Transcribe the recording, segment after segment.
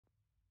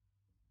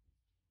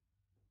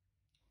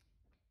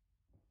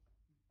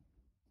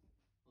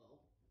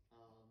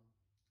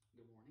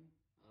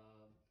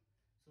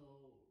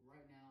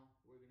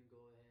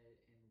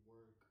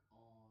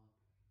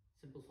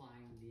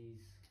simplifying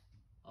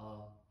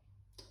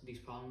these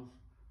problems.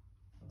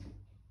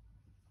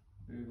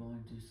 We're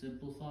going to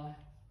simplify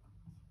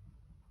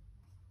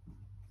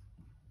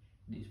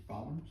these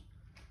problems.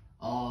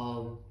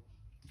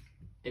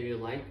 If you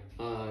like,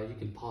 you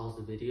can pause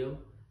the video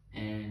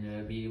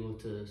and be able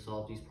to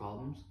solve these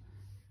problems,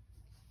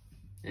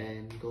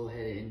 and go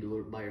ahead and do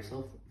it by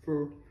yourself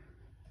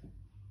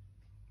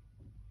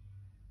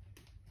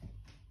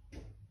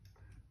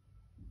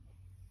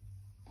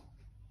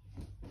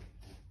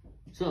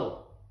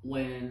So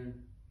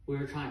when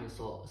we're trying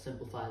to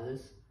simplify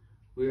this,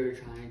 we're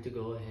trying to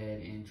go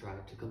ahead and try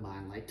to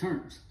combine like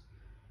terms.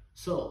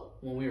 So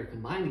when we are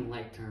combining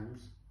like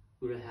terms,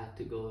 we would have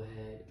to go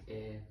ahead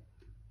and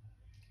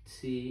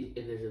see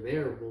if there's a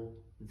variable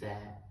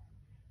that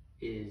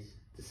is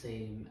the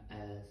same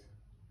as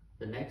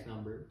the next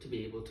number to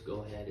be able to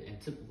go ahead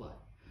and simplify.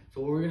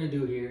 So what we're going to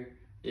do here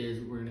is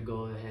we're going to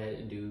go ahead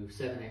and do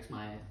 7x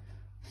minus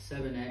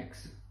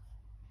 7x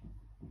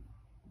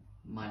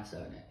minus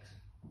 7x.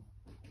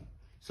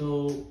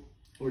 So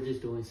we're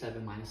just doing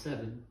 7 minus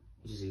 7,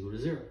 which is equal to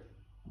 0.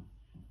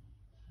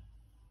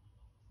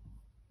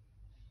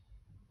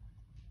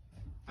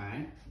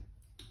 Alright,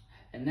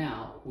 and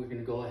now we're going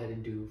to go ahead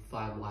and do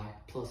 5y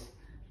plus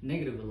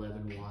negative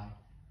 11y,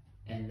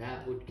 and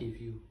that would give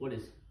you, what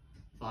is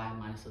 5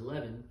 minus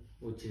 11,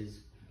 which is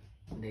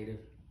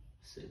negative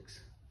 6.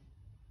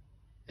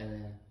 And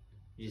then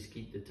you just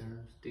keep the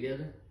terms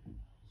together,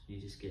 so you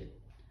just get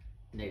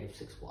negative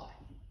 6y.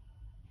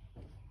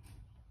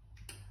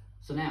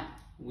 So now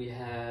we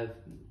have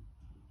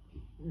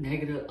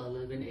negative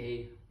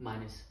 11a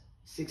minus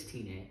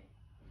 16a.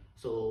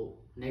 So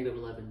negative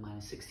 11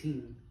 minus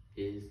 16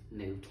 is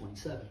negative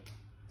 27.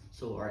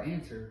 So our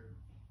answer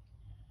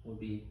would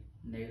be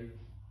negative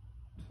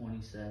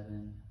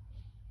 27a.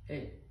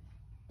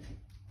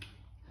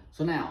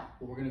 So now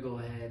we're going to go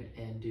ahead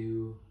and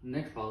do the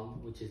next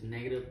problem, which is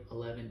negative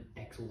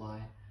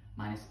 11xy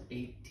minus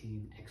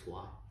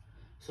 18xy.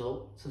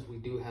 So since we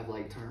do have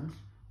like terms,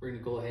 we're going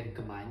to go ahead and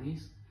combine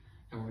these,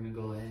 and we're going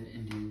to go ahead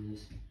and do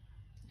this.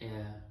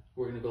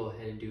 We're going to go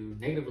ahead and do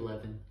negative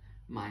 11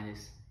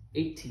 minus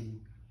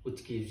 18,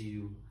 which gives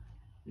you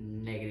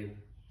negative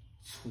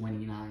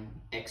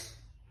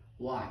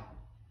 29xy.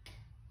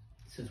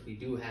 Since we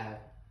do have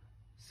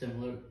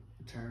similar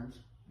terms,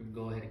 we can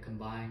go ahead and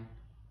combine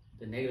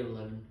the negative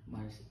 11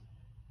 minus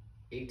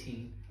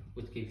 18,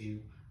 which gives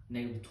you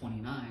negative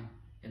 29,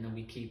 and then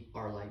we keep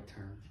our like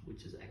terms,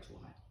 which is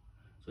xy.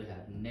 So we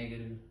have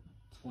negative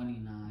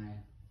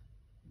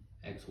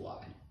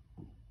 29xy.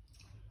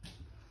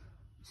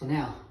 So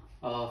now,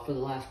 for the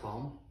last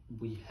problem,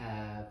 we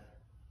have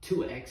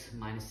 2x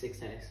minus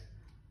 6x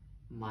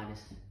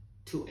minus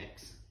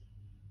 2x.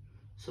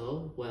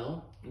 So,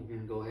 well, we're going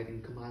to go ahead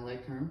and combine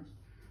like terms.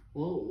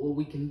 Well, what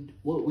we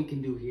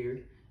can do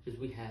here is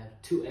we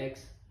have 2x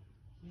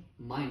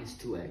minus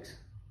 2x.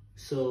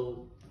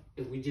 So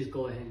if we just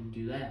go ahead and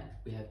do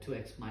that, we have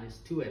 2x minus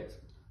 2x,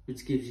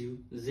 which gives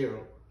you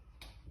 0,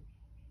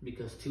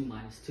 because 2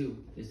 minus 2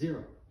 is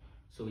 0.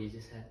 So we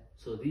just have,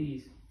 so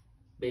these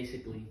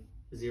basically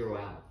 0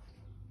 out.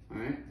 All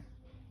right.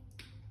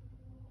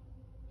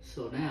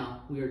 So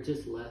now we are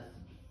just left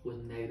with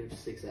negative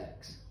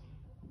 6x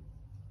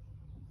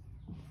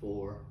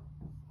for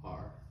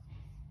our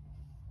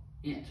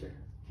answer.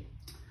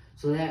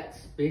 So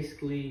that's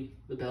basically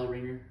the bell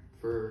ringer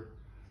for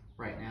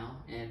right now,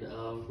 and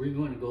we're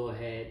going to go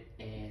ahead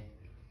and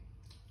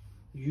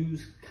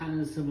use kind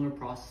of a similar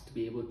process to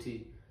be able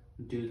to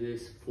do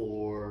this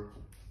for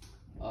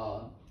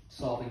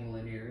solving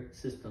linear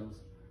systems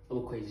of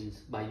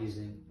equations by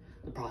using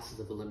the process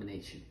of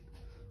elimination.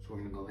 So we're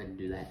going to go ahead and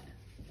do that.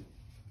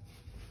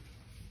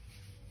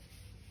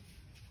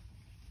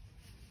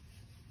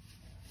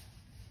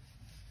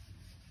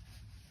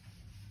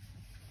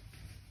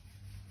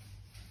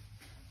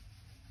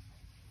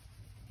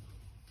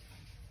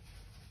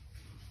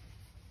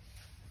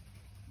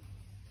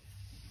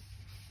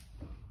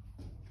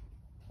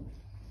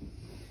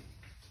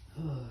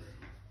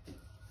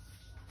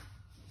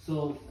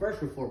 So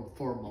first and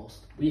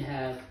foremost, we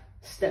have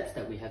steps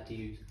that we have to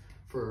use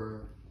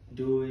for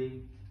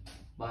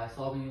by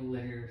solving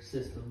linear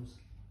systems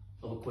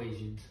of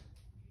equations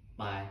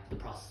by the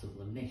process of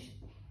elimination.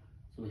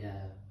 So we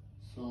have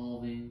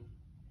solving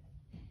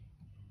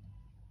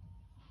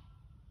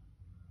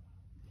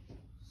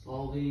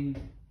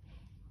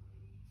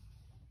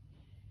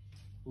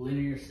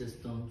linear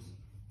systems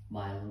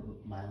by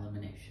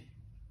elimination.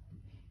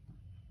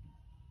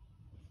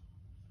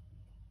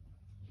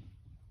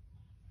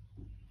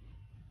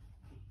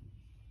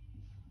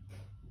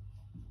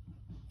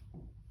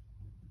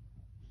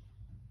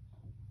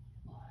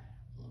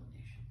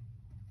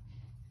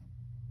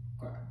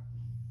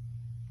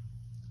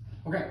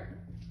 Okay,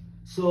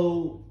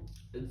 so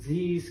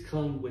these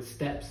come with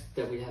steps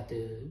that we have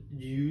to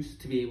use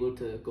to be able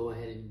to go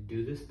ahead and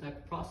do this type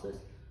of process.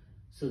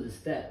 So the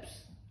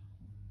steps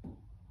that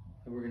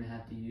we're going to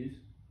have to use.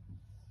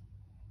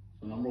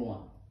 So number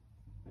one.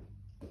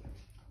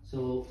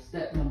 So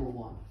step number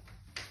one.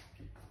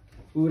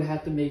 we would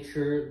have to make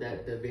sure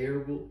that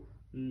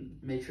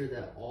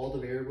all the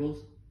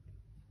variables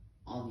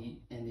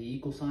and the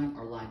equal sign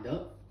are lined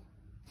up.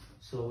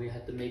 So we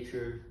have to make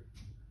sure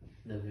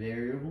the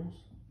variables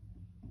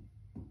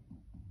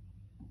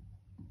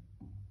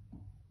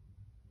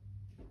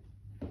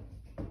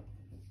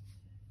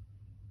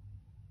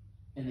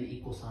and the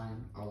equal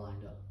sign are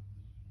lined up.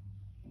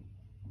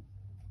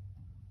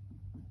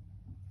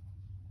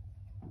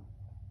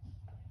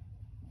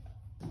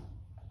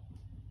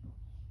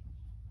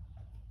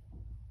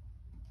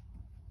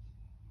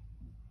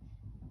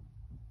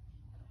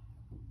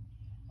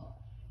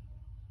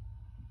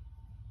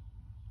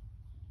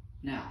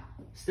 Now,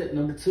 step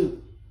number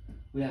 2.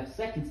 We have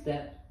second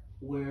step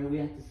where we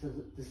have to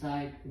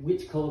decide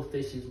which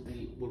coefficients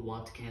we would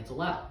want to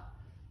cancel out.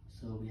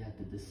 So we have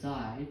to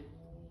decide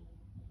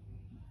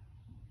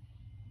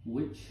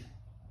which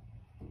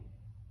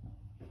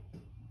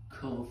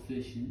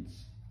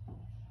coefficients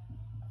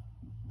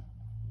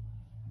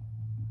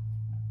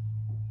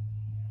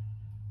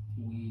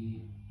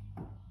we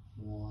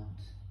want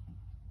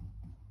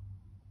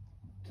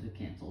to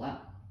cancel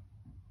out.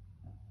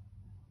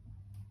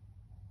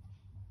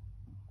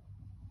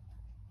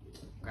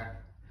 Okay.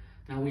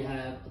 Now we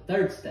have a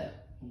third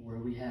step where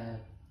we have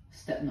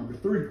step number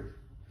 3.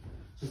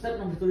 So step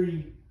number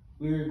 3,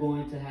 we're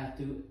going to have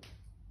to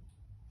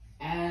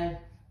add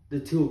the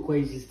 2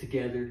 equations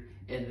together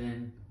and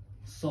then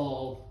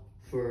solve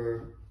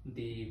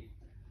the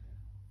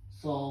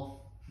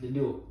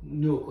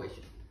new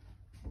equation.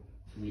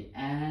 So we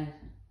add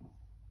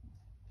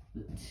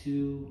the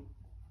 2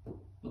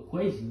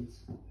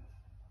 equations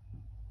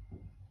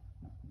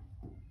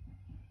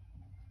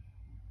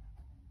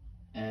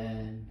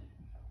and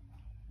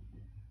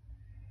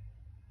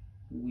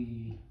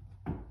we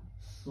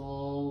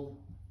solve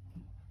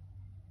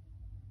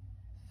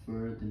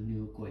for the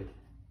new equation.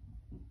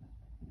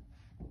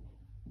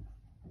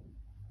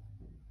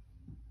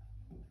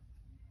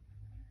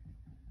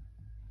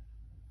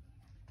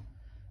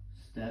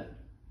 Step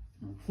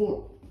number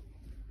 4.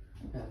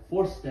 That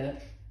fourth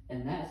step,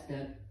 and that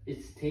step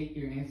is take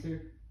your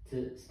answer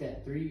to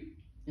step 3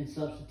 and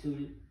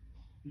substitute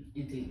it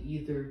into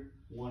either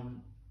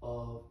one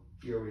of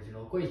your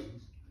original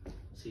equations.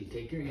 So you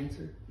take your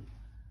answer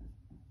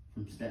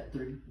from step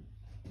 3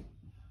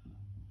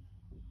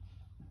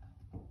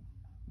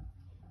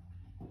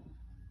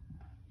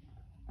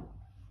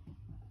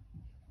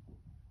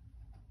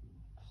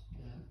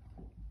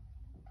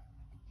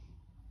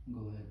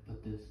 go ahead and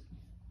put this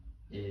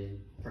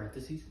in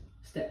parentheses,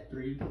 step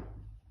 3,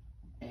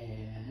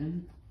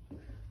 and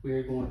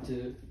we're going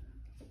to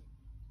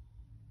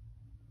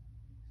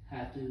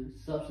have to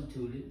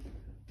substitute it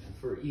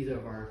for either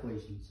of our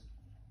equations.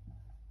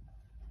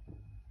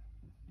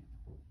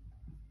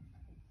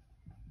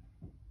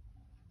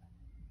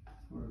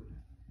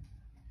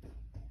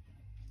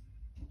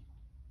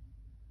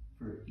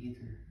 For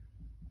either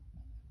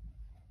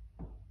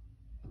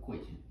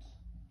equations.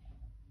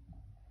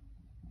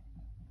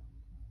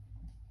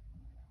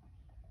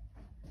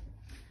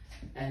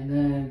 And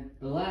then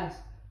the last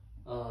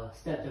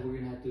step that we're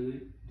going to have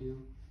to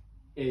do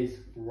is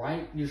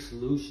write your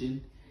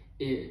solution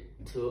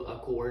into a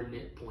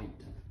coordinate point.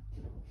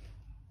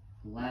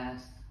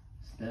 Last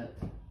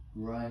step,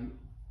 write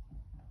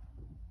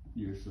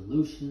your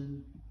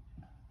solution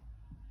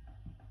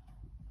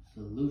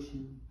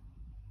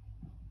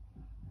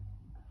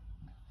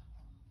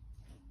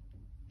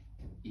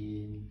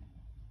in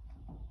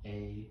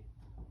a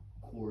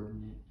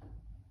coordinate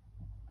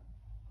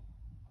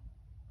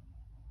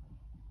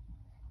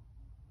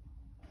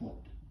point.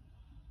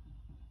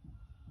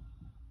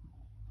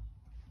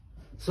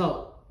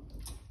 So,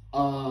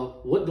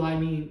 what do I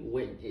mean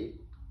when it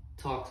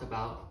talks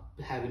about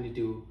having to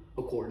do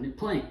a coordinate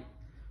plane?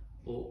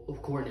 Or a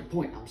coordinate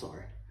point, I'm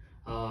sorry.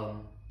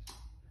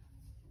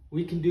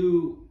 We can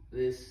do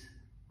this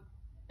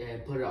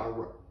and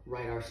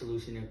write our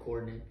solution in a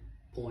coordinate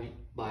point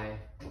by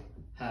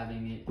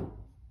having it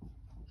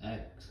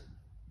x,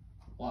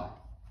 y.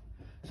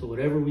 So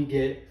whatever we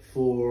get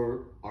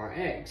for our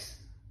x,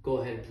 go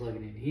ahead and plug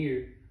it in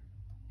here,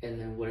 and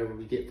then whatever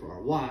we get for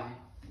our y,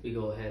 we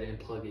go ahead and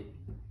plug it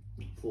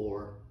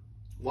for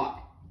y.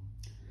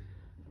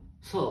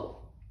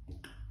 So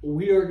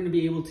we are going to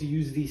be able to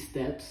use these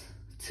steps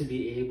to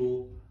be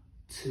able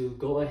to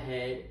go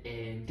ahead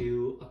and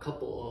do a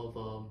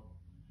couple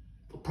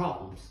of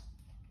problems.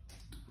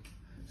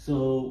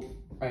 So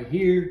right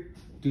here,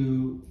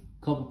 do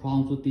a couple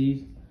problems with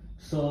these.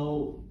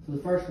 So for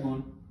the first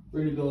one,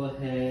 we're going to go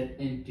ahead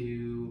and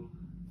do,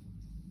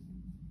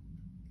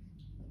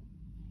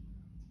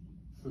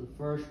 for the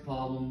first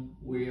problem,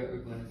 we are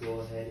going to go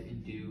ahead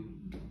and do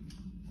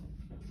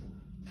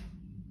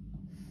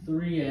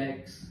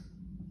 3x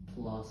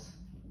plus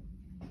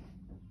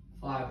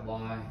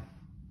 5y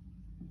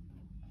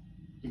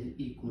is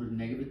equal to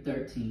negative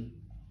 13.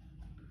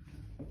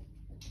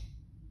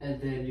 And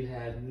then you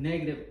have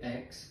negative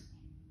x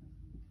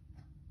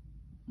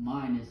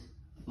minus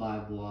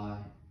 5y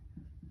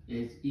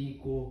is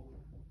equal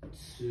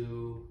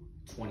to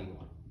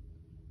 21.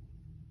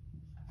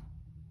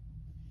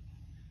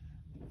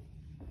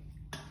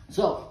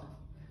 So,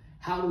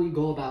 how do we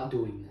go about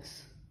doing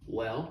this?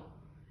 Well,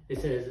 it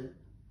says,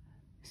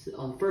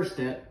 on the first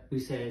step, we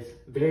says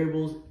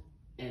variables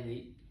and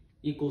the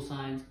equal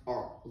signs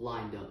are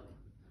lined up.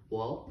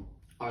 Well,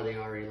 are they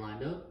already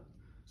lined up?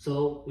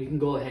 So we can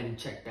go ahead and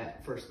check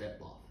that first step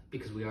off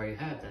because we already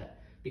have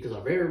that, because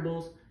our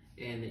variables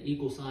and the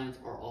equal signs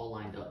are all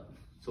lined up.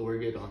 So we're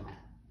good on that.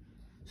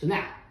 So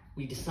now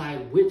we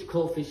decide which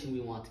coefficient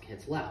we want to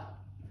cancel out.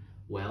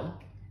 Well,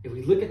 if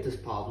we look at this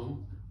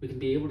problem, we can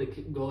be able to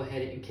go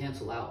ahead and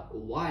cancel out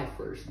y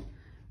first,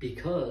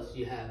 because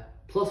you have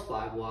plus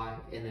 5y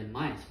and then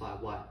minus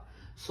 5y.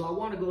 So I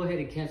want to go ahead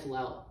and cancel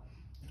out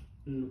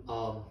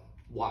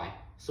y.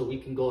 So we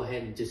can go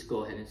ahead and just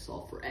go ahead and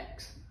solve for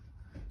x.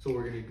 So what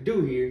we're going to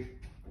do here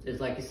is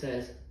like it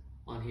says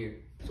on here.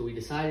 So we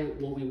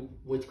decided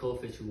which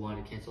coefficient we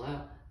want to cancel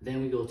out.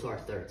 Then we go to our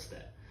third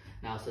step.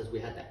 Now it says we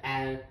have to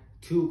add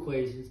two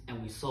equations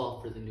and we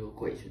solve for the new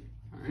equation.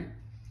 All right.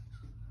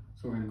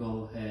 So we're going to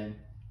go ahead.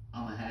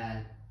 I'm going to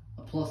add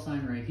a plus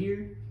sign right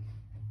here.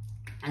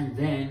 And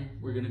then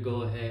we're going to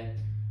go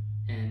ahead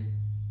and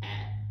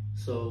add.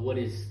 So what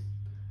is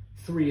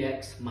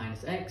 3x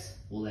minus x?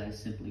 Well, that is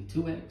simply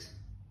 2x.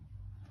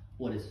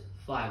 What is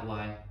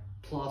 5y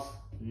plus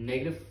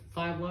negative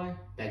 5y?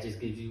 That just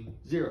gives you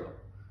 0.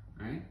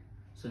 All right.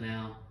 So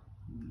now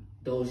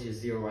those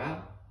just zero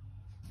out.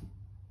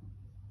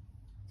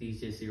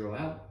 These just zero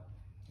out.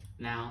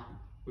 Now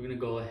we're going to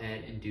go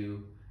ahead and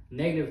do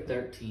negative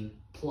 13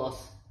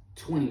 plus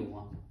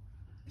 21.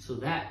 So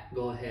that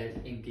go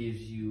ahead and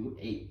gives you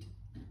 8.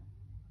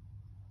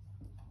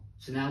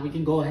 So now we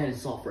can go ahead and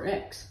solve for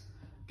x,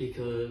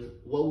 because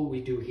what would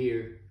we do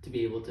here to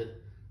be able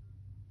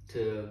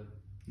to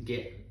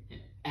get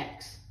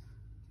x?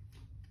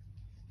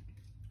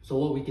 So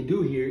what we can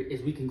do here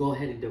is we can go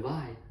ahead and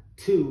divide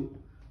 2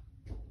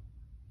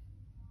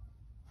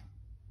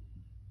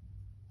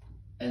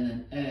 and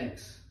then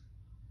x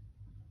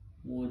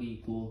would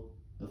equal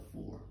the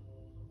 4.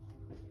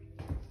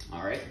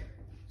 All right,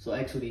 so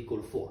x would equal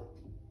to 4.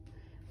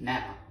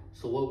 Now,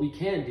 so what we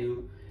can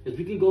do is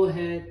we can go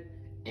ahead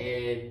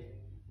and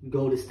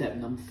go to step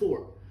number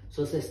 4.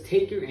 So it says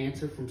take your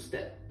answer from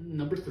step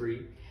number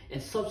 3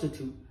 and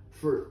substitute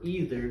for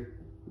either,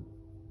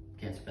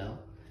 can't spell,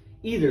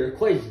 either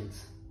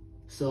equations.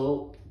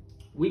 So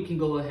we can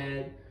go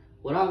ahead,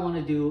 what I want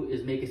to do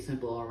is make it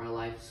simple all my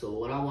life. So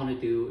what I want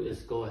to do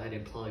is go ahead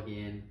and plug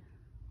in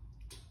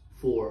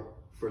 4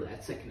 for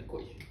that second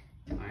equation.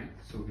 All right,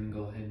 so we're going to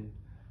go ahead and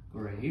go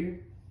right here.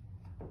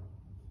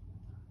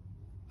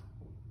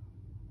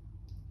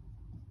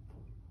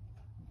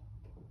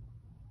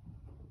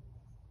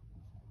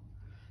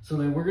 So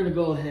then we're going to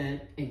go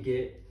ahead and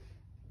get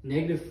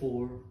negative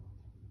 4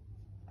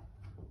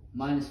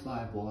 minus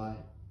 5y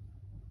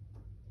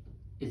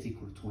is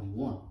equal to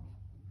 21.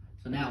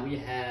 So now we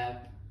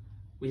have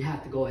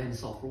to go ahead and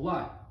solve for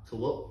y.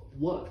 So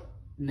what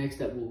next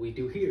step will we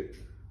do here?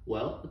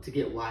 Well, to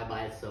get y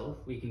by itself,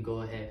 we can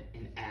go ahead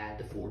and add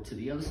the 4 to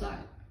the other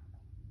side.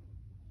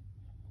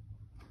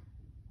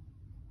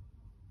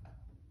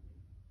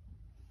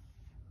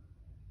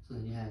 So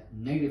then you have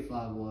negative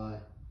 5y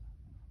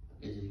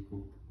is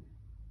equal to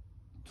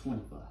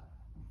 25.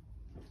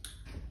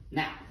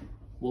 Now,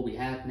 what we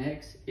have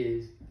next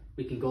is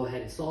we can go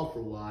ahead and solve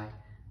for y,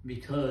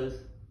 because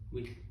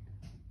we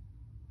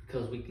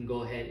can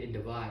go ahead and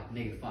divide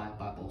negative 5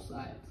 by both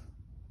sides.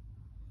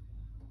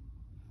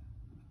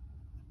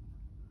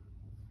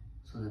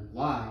 So then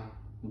y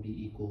will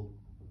be equal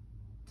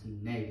to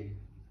negative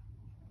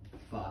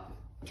 5.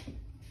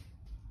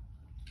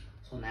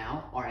 So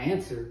now our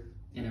answer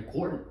in a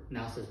coordinate,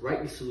 now it says write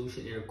your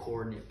solution in a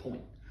coordinate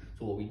point.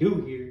 So what we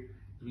do here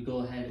is we go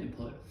ahead and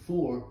put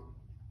 4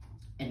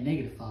 and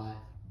negative 5,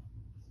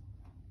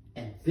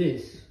 and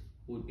this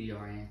would be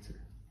our answer.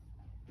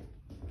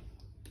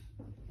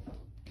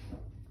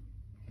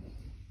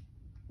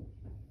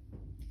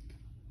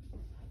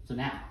 So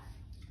now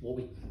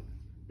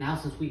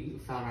since we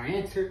found our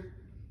answer,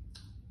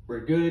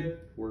 we're good,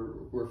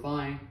 we're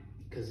fine,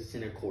 because it's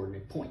in a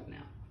coordinate point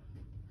now.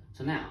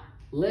 So now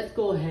let's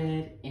go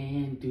ahead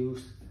and do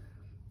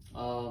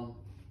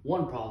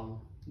one problem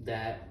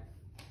that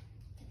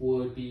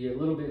would be a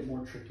little bit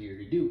more trickier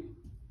to do.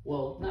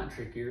 Well, not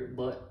trickier,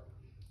 but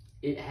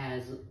it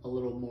has a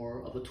little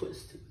more of a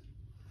twist to it.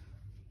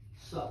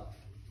 So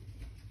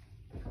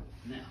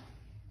now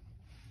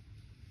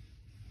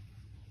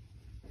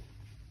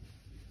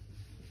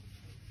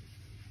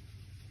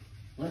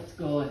let's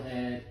go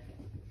ahead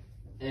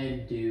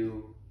and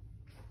do,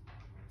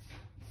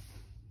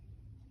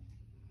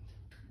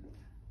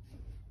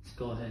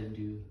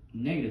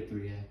 negative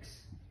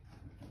 3x,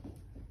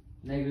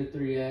 negative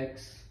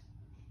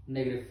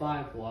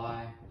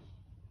 5y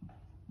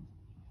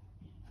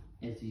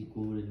is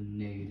equal to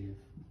negative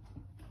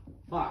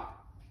 5. All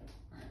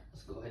right,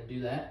 let's go ahead and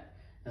do that.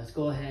 Let's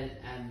go ahead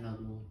and add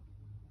another one.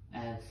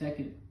 Add a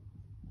second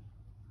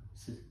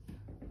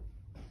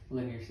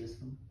linear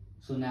system.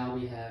 So now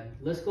we have,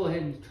 let's go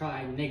ahead and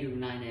try negative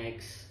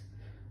 9x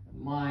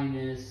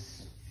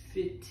minus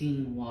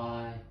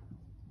 15y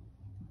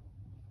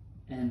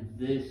and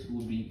this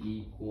will be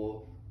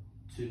equal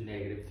to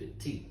negative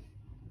 15.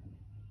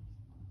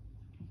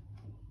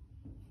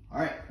 All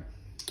right,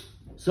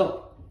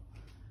 so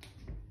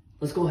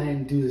let's go ahead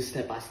and do this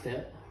step by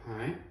step. All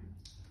right,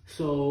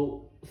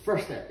 so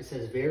first step, it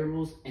says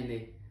variables and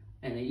the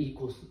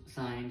equal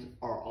signs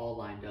are all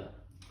lined up.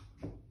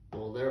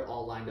 Well, they're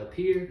all lined up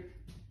here,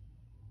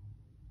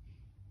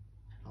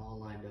 and all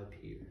lined up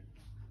here.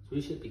 So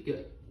we should be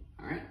good.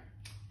 All right,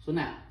 so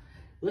now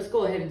let's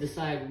go ahead and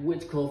decide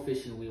which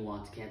coefficient we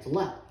want to cancel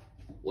out.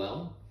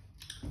 Well,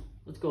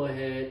 let's go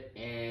ahead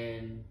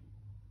and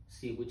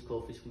see which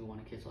coefficient we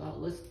want to cancel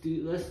out. Let's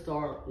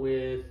start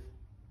with,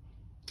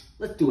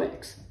 let's do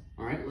x.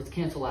 All right, let's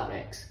cancel out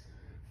x.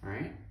 All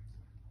right,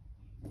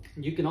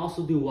 you can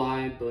also do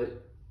y,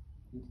 but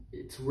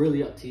it's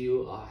really up to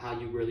you how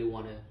you really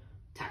want to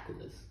tackle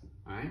this.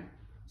 All right,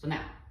 so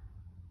now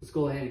let's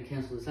go ahead and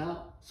cancel this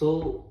out.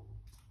 So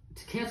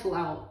to cancel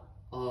out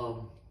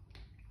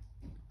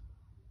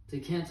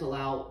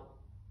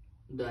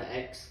the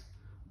x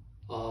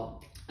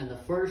and the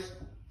first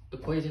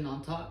equation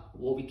on top,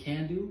 what we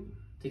can do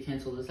to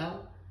cancel this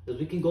out is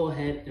we can go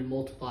ahead and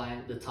multiply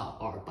the top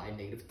part by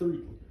negative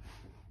 3.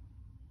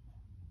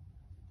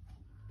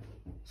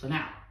 So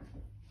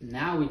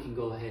now we can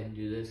go ahead and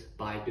do this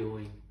by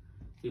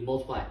we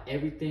multiply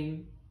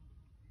everything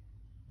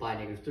by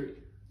negative 3.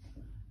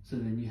 So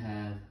then you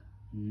have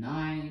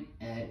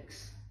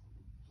 9x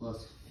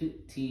plus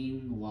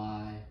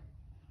 15y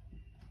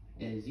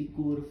is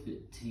equal to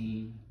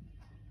 15,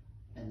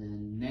 and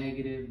then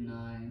negative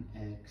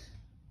 9x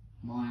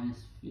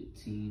minus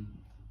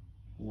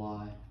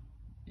 15y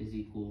is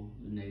equal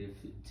to negative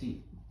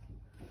 15.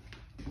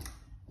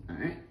 All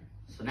right,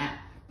 so now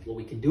what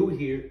we can do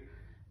here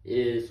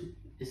is,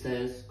 it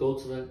says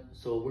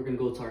so we're gonna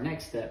go to our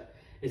next step.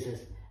 It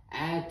says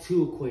add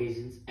 2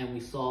 equations and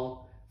we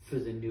solve for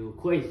the new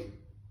equation.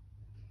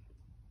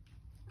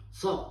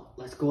 So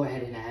let's go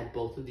ahead and add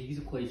both of these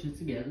equations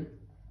together.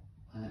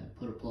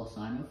 Put a plus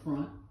sign up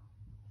front.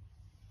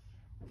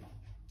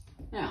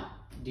 Now,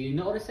 do you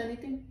notice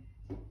anything?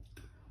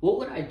 What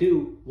would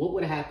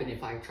happen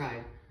if I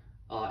tried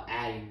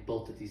adding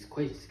both of these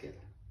equations together?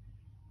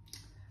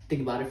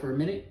 Think about it for a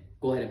minute.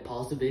 Go ahead and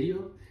pause the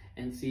video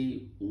and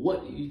see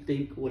what you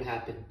think would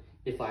happen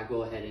if I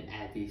go ahead and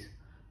add these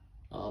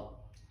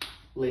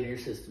linear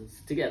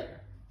systems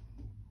together.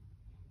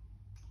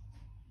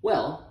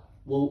 Well,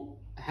 what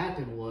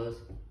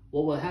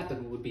would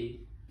happen would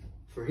be,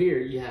 for here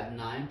you have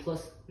 9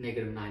 plus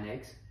negative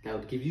 9x, that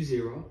would give you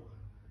 0,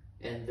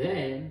 and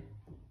then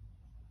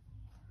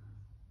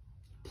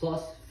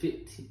plus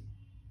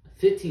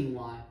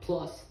 15y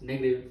plus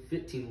negative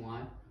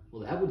 15y,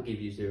 well, that would give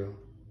you 0.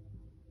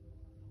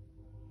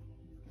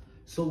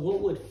 So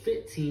what would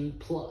 15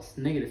 plus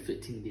negative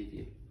 15 give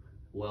you?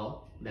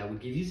 Well, that would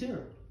give you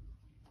 0.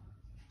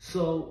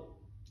 So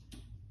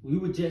we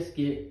would just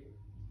get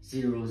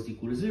 0 is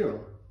equal to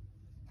 0.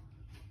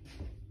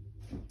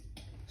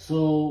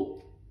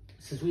 So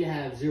since we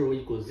have 0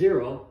 equals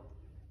 0,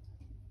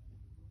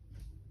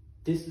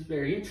 this is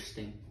very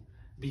interesting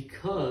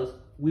because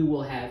we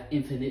will have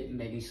infinite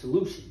many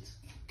solutions.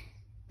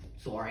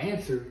 So our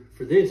answer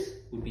for this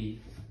would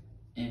be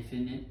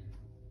infinite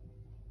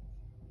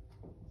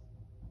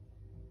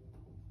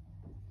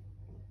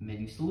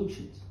many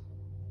solutions.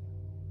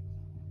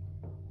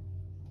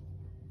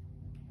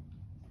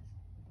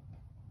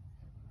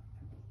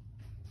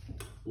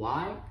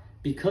 Why?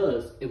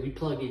 Because if we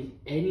plug in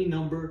any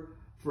number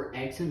for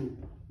x and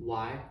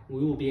y,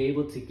 we will be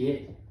able to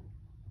get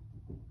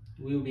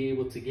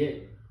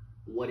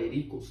what it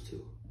equals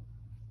to.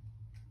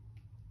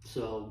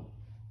 So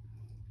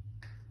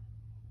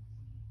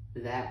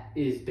that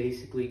is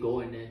basically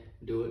going to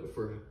do it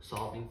for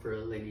solving for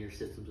linear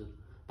systems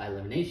by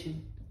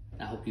elimination.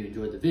 I hope you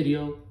enjoyed the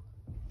video.